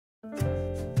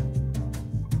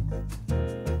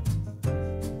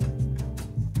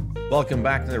Welcome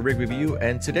back to the rig review,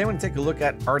 and today I want to take a look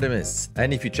at Artemis.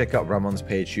 And if you check out Ramon's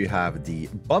page, you have the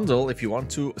bundle if you want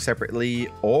to separately,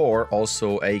 or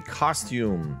also a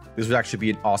costume. This would actually be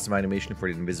an awesome animation for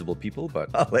the invisible people,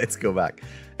 but let's go back.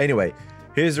 Anyway,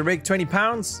 here's the rig, 20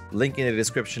 pounds, link in the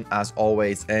description as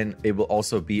always, and it will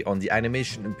also be on the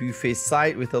Animation Buffet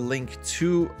site with a link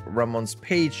to Ramon's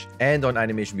page. And on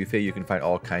Animation Buffet, you can find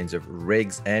all kinds of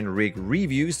rigs and rig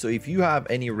reviews. So if you have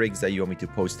any rigs that you want me to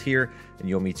post here and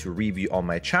you want me to review on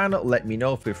my channel, let me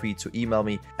know. Feel free to email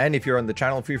me. And if you're on the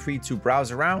channel, feel free to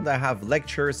browse around. I have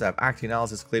lectures, I have acting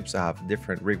analysis clips, I have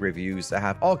different rig reviews, I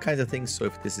have all kinds of things. So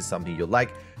if this is something you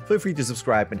like, feel free to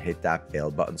subscribe and hit that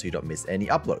bell button so you don't miss any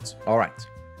uploads. All right.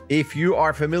 If you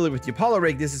are familiar with the Apollo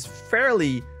rig, this is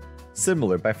fairly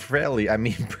similar. By fairly, I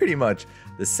mean pretty much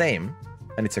the same.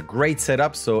 And it's a great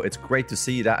setup, so it's great to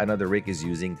see that another rig is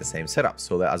using the same setup.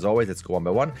 So that, as always, let's go one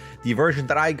by one. The version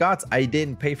that I got, I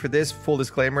didn't pay for this. Full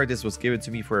disclaimer, this was given to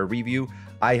me for a review.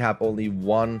 I have only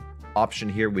one option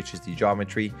here, which is the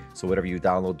geometry. So whatever you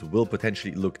download will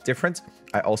potentially look different.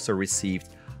 I also received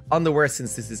underwear.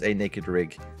 Since this is a naked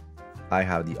rig, I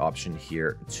have the option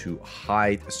here to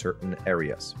hide certain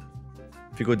areas.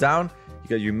 If you go down, you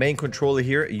got your main controller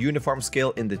here, uniform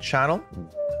scale in the channel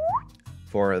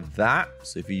for that.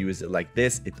 So if you use it like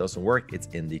this, it doesn't work, it's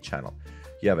in the channel.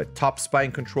 You have a top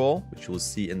spine control, which you'll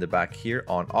see in the back here,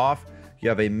 on off. You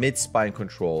have a mid spine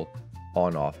control,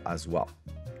 on off as well.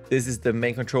 This is the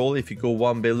main controller. If you go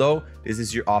one below, this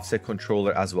is your offset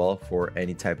controller as well for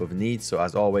any type of need. So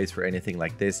as always, for anything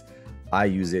like this, I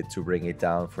use it to bring it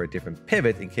down for a different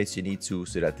pivot in case you need to,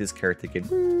 so that this character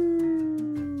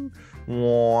can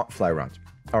fly around.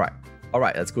 All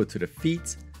right, let's go to the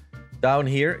feet. Down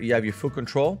here, you have your foot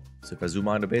control. So if I zoom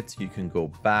out a bit, you can go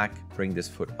back, bring this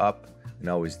foot up, and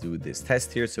always do this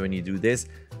test here. So when you do this,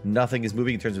 nothing is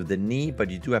moving in terms of the knee, but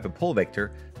you do have a pull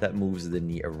vector that moves the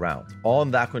knee around.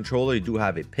 On that controller, you do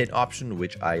have a pin option,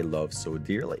 which I love so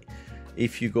dearly.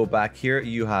 If you go back here,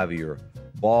 you have your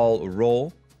ball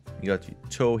roll. You got your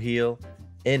toe heel,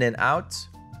 in and out,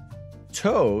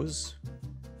 toes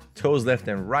left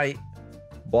and right,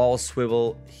 ball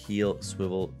swivel, heel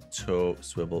swivel, toe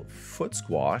swivel, foot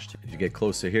squashed. If you get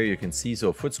closer here, you can see,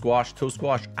 so foot squash, toe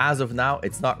squash, as of now,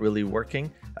 it's not really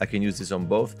working. I can use this on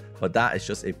both, but that is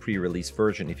just a pre-release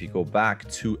version. If you go back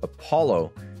to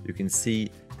Apollo, you can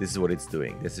see this is what it's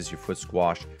doing. This is your foot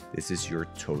squash. This is your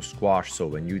toe squash. So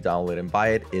when you download and buy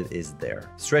it, it is there.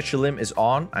 Stretch your limb is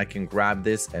on. I can grab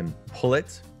this and pull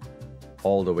it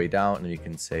all the way down, and you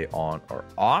can say on or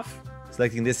off.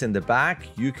 Selecting this in the back,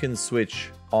 you can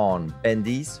switch on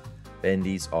bendies.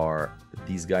 Bendies are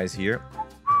these guys here.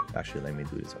 Actually, let me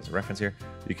do this as a reference here.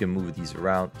 You can move these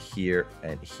around here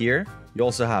and here. You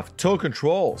also have toe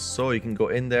controls. So you can go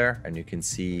in there and you can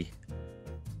see,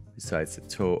 besides the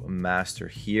toe master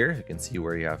here, you can see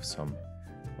where you have some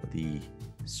of the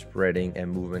spreading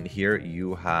and movement here.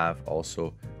 You have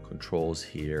also controls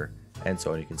here and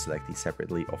so on. You can select these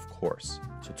separately, of course.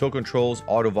 So toe controls,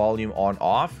 auto volume on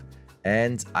off,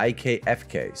 and IK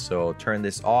FK. So turn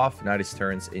this off. Now this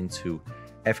turns into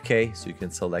FK. So you can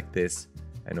select this,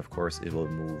 and of course it will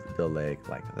move the leg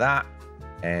like that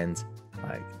and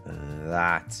like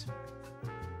that.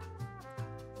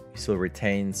 It still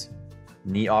retains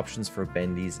knee options for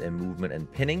bendies and movement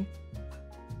and pinning.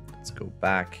 Let's go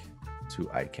back to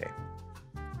IK.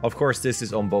 Of course, this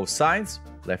is on both sides,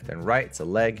 left and right. It's a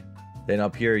leg. Then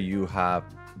up here you have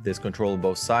this control on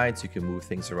both sides. You can move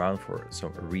things around for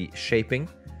some reshaping.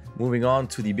 Moving on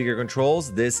to the bigger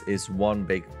controls. This is one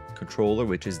big controller,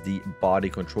 which is the body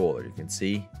controller. You can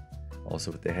see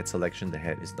also with the head selection, the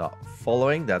head is not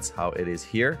following. That's how it is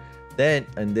here. Then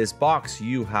in this box,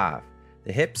 you have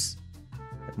the hips.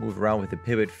 Move around with the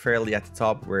pivot fairly at the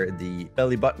top where the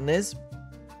belly button is.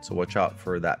 So watch out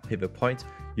for that pivot point.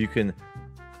 You can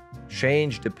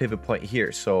change the pivot point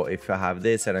here. So if I have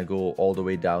this and I go all the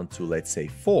way down to, let's say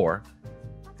 4,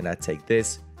 and I take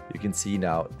this, you can see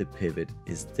now the pivot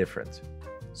is different.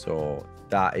 So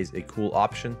that is a cool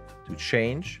option to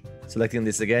change. Selecting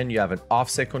this again, you have an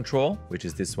offset control, which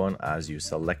is this one as you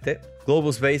select it.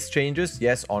 Global space changes,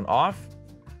 yes, on off.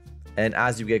 And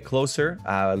as you get closer,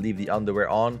 leave the underwear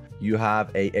on. You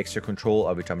have a extra control,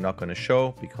 of which I'm not going to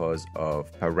show because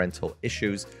of parental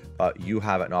issues, but you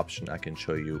have an option I can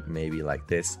show you, maybe like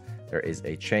this. There is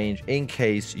a change in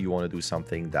case you want to do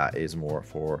something that is more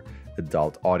for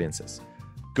adult audiences.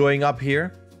 Going up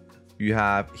here, you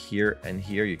have here and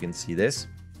here, you can see this.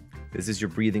 This is your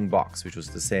breathing box, which was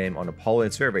the same on Apollo.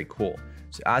 It's very, very cool.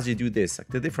 So as you do this, like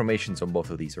the deformations on both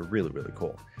of these are really, really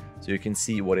cool. So you can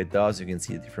see what it does. You can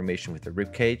see the deformation with the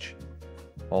rib cage.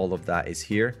 All of that is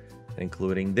here,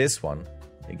 including this one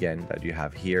again, that you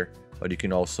have here, but you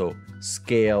can also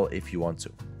scale if you want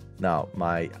to. Now,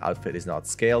 my outfit is not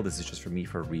scaled. This is just for me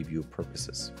for review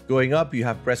purposes. Going up, you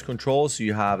have breast control. So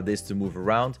you have this to move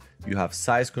around. You have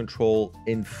size control,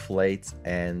 inflate,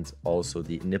 and also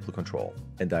the nipple control.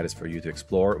 And that is for you to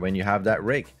explore when you have that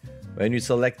rig. When you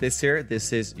select this here,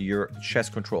 this is your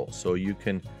chest control. So you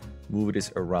can move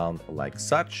this around like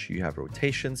such. You have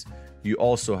rotations. You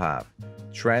also have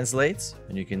translates,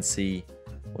 and you can see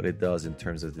what it does in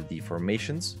terms of the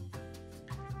deformations.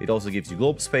 It also gives you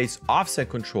global space, offset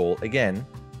control again.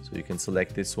 So you can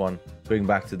select this one, going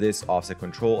back to this offset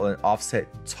control, and offset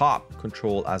top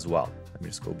control as well. Let me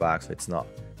just go back so it's not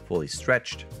fully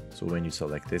stretched. So when you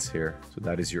select this here, so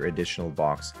that is your additional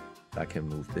box that can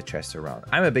move the chest around.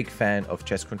 I'm a big fan of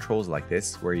chest controls like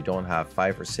this, where you don't have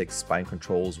 5 or 6 spine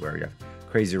controls, where you have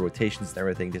crazy rotations and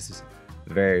everything. This is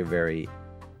very, very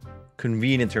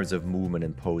convenient in terms of movement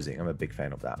and posing. I'm a big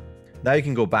fan of that. Now you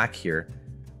can go back here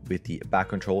with the back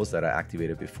controls that I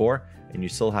activated before, and you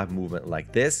still have movement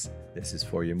like this. This is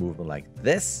for your movement like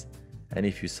this. And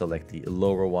if you select the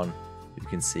lower one, you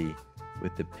can see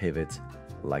with the pivot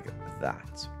like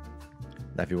that.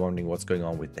 Now, if you're wondering what's going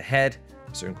on with the head,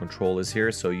 certain control is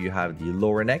here. So you have the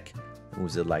lower neck,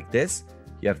 moves it like this.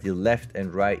 You have the left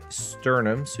and right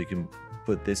sternum, so you can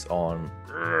put this on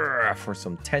for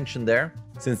some tension there.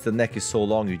 Since the neck is so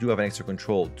long, you do have an extra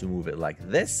control to move it like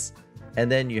this. And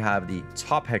then you have the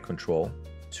top head control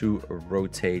to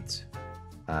rotate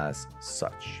as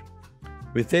such.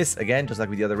 With this, again, just like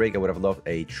with the other rig, I would have loved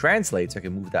a translate so I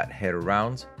can move that head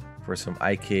around for some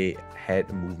IK head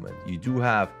movement. You do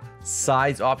have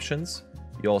size options.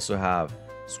 You also have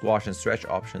squash and stretch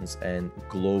options and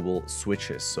global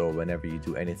switches. So whenever you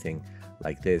do anything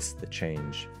like this, the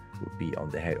change will be on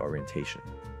the head orientation.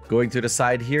 Going to the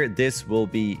side here, this will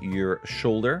be your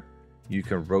shoulder. You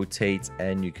can rotate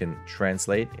and you can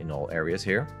translate in all areas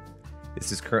here.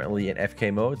 This is currently in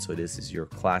FK mode, so this is your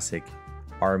classic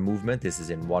arm movement. This is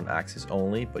in one axis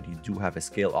only, but you do have a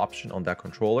scale option on that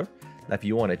controller. Now, if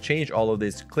you want to change all of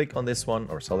this, click on this one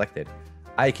or select it,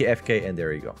 IK, FK, and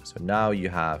there you go. So now you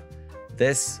have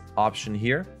this option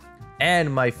here,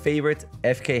 and my favorite,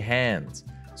 FK hand.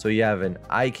 So you have an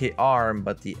IK arm,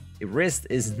 but the wrist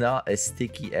is not a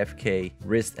sticky FK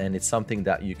wrist, and it's something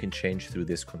that you can change through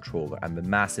this controller. I'm a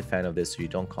massive fan of this, so you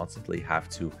don't constantly have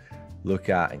to look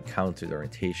at and counter the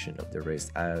orientation of the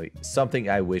wrist. Something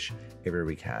I wish every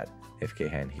rig had, FK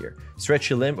hand here.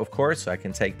 Stretchy limb, of course, so I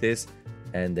can take this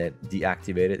and then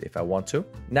deactivate it if I want to.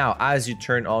 Now, as you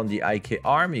turn on the IK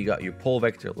arm, you got your pull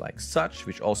vector like such,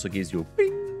 which also gives you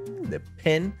bing, the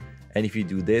pin. And if you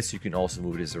do this, you can also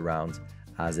move this around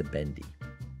as a bendy.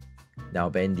 Now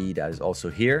bendy, that is also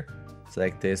here.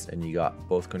 Select this and you got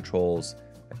both controls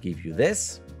that give you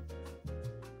this.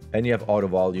 And you have auto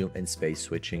volume and space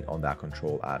switching on that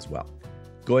control as well.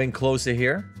 Going closer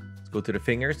here, let's go to the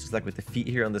fingers, just like with the feet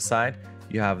here on the side.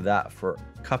 You have that for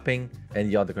cupping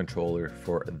and the other controller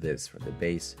for this, for the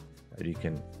base that you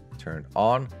can turn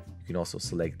on. You can also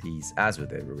select these as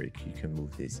with every rig. You can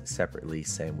move these separately,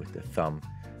 same with the thumb.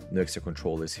 No extra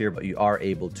controllers here, but you are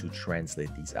able to translate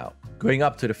these out. Going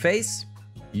up to the face,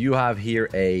 you have here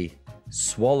a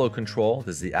swallow control.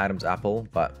 This is the Adam's apple,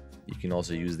 but you can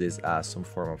also use this as some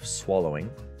form of swallowing,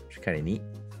 which is kind of neat.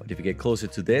 But if you get closer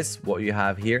to this, what you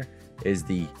have here is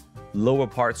the lower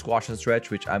part squash and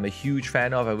stretch, which I'm a huge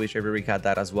fan of. I wish every rig had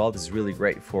that as well. This is really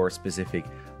great for specific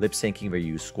lip syncing, where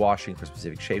you use squashing for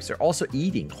specific shapes. They're also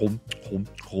eating.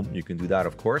 You can do that,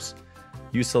 of course.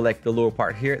 You select the lower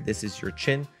part here. This is your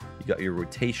chin. You got your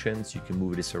rotations. You can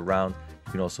move this around.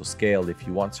 You can also scale if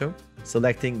you want to.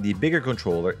 Selecting the bigger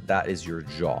controller, that is your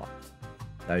jaw.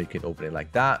 Now you can open it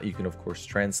like that. You can, of course,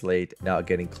 translate. Now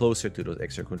getting closer to those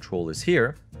extra controllers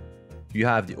here, you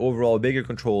have the overall bigger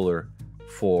controller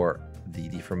for the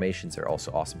deformations. Are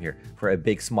also awesome here. For a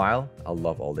big smile, I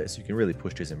love all this. You can really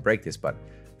push this and break this, but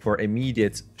for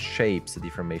immediate shapes, the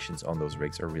deformations on those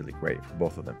rigs are really great for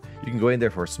both of them. You can go in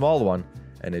there for a small one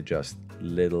and adjust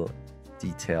little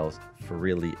details for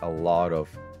really a lot of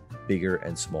bigger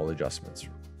and small adjustments.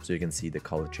 So you can see the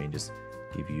color changes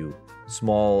give you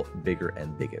small, bigger,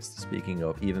 and biggest. Speaking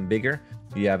of even bigger,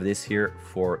 you have this here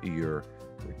for your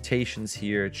rotations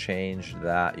here. Change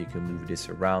that. You can move this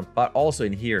around, but also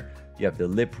in here you have the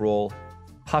lip roll,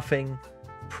 puffing,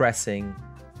 pressing,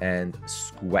 and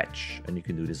squelch, and you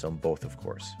can do this on both, of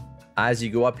course. As you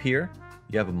go up here,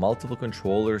 you have multiple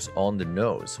controllers on the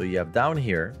nose. So you have down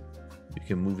here, you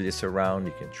can move this around,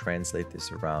 you can translate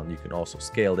this around, you can also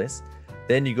scale this.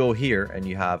 Then you go here and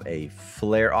you have a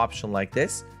flare option like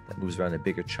this that moves around a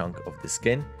bigger chunk of the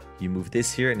skin. You move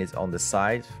this here and it's on the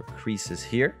side for creases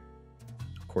here.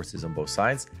 Of course, is on both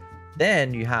sides.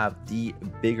 Then you have the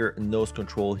bigger nose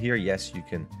control here. Yes, you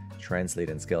can translate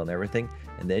and scale and everything.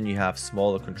 And then you have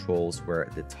smaller controls where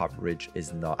the top ridge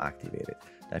is not activated.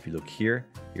 Now, if you look here,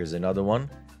 here's another one.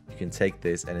 You can take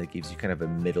this and it gives you kind of a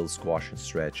middle squash and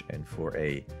stretch and for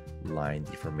a line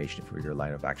deformation for your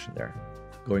line of action there.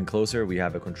 Going closer, we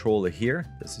have a controller here.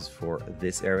 This is for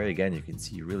this area. Again, you can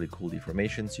see really cool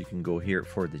deformations. You can go here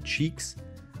for the cheeks.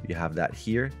 You have that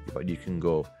here, but you can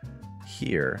go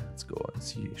here. Let's go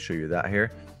and show you that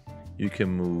here. You can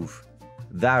move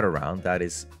that around. That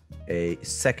is a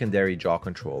secondary jaw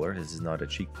controller. This is not a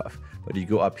cheek puff, but you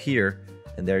go up here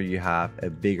and there you have a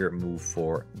bigger move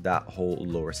for that whole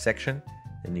lower section.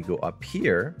 Then you go up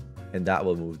here and that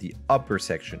will move the upper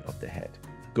section of the head.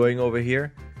 Going over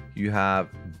here, you have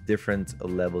different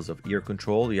levels of ear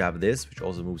control. You have this, which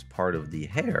also moves part of the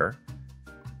hair,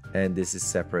 and this is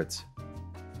separate,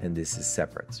 and this is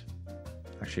separate.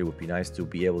 Actually, it would be nice to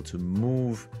be able to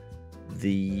move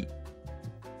the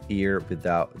ear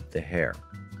without the hair.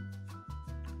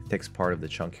 It takes part of the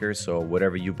chunk here, so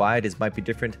whatever you buy, this might be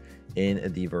different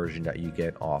in the version that you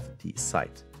get off the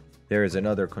site. There is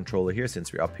another controller here.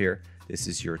 Since we're up here, this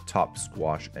is your top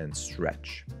squash and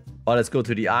stretch. Well, let's go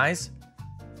to the eyes.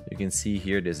 You can see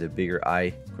here there's a bigger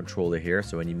eye controller here.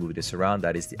 So when you move this around,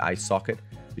 that is the eye socket,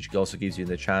 which also gives you in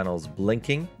the channels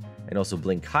blinking and also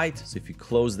blink height. So if you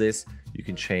close this, you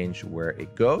can change where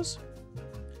it goes.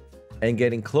 And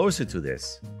getting closer to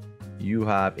this, you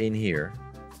have in here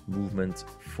movement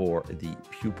for the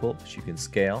pupil, which you can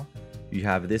scale. You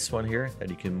have this one here that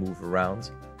you can move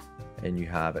around, and you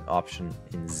have an option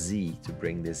in Z to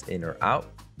bring this in or out.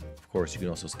 Of course, you can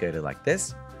also scale it like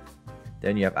this.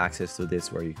 Then you have access to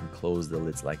this where you can close the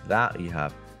lids like that. You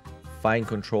have fine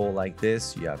control like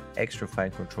this. You have extra fine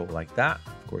control like that.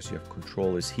 Of course, you have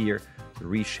controllers here to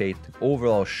reshape the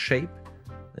overall shape.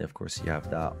 And of course, you have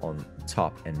that on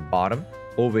top and bottom.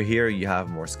 Over here, you have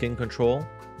more skin control.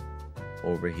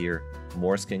 Over here,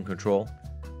 more skin control.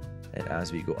 And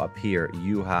as we go up here,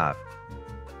 you have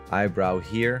eyebrow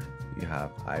here. You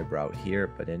have eyebrow here,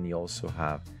 but then you also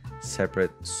have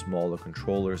separate smaller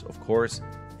controllers, of course.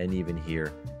 And even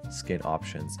here, skin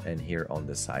options, and here on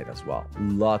the side as well.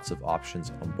 Lots of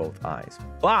options on both eyes.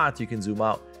 But you can zoom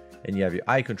out and you have your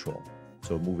eye control.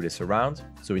 So move this around.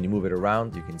 So when you move it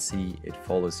around, you can see it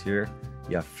follows here.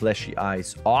 You have fleshy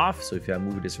eyes off. So if you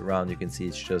move this around, you can see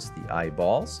it's just the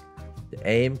eyeballs. The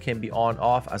aim can be on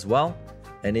off as well.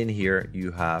 And in here,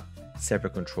 you have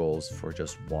separate controls for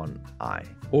just one eye.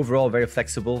 Overall, very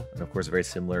flexible and of course very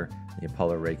similar. The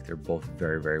Apollo Rake, they're both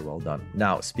very, very well done.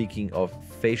 Now, speaking of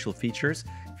facial features,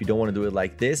 if you don't want to do it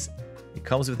like this, it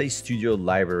comes with a studio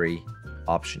library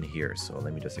option here. So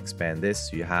let me just expand this.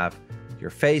 So you have your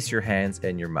face, your hands,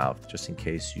 and your mouth, just in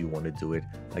case you want to do it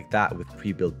like that with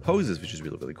pre-built poses, which is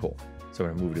really, really cool. So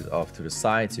I'm gonna move this off to the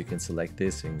side so you can select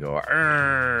this and go,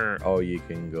 or you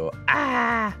can go,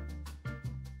 ah.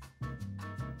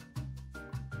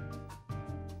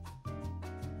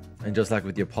 And just like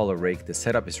with the Apollo Rake, the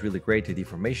setup is really great. The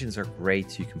deformations are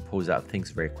great. You can pose out things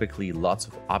very quickly. Lots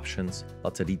of options,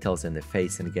 lots of details in the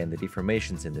face. And again, the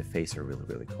deformations in the face are really,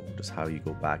 really cool. Just how you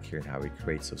go back here and how it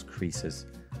creates those creases.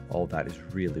 All that is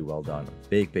really well done.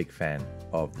 Big, big fan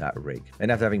of that rig.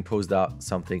 And after having posed out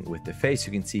something with the face,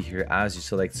 you can see here, as you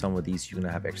select some of these, you're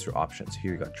gonna have extra options.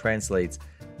 Here you got translates.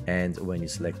 And when you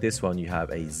select this one, you have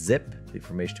a zip,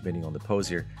 deformation depending on the pose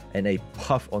here, and a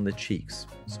puff on the cheeks.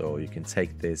 So you can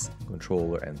take this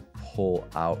controller and pull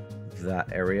out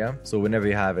that area. So whenever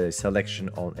you have a selection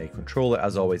on a controller,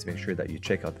 as always, make sure that you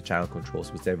check out the channel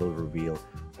controls, which they will reveal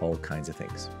all kinds of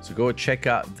things. So go check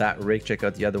out that rig, check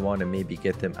out the other one, and maybe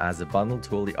get them as a bundle.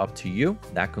 Totally up to you.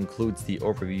 That concludes the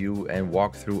overview and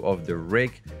walkthrough of the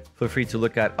rig. Feel free to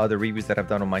look at other reviews that I've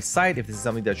done on my site. If this is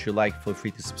something that you like, feel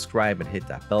free to subscribe and hit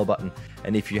that bell button.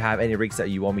 And if you have any rigs that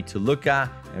you want me to look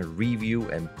at and review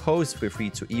and post, feel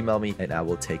free to email me and I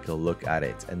will take a look at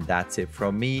it. And that's it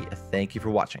from me. Thank you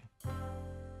for watching.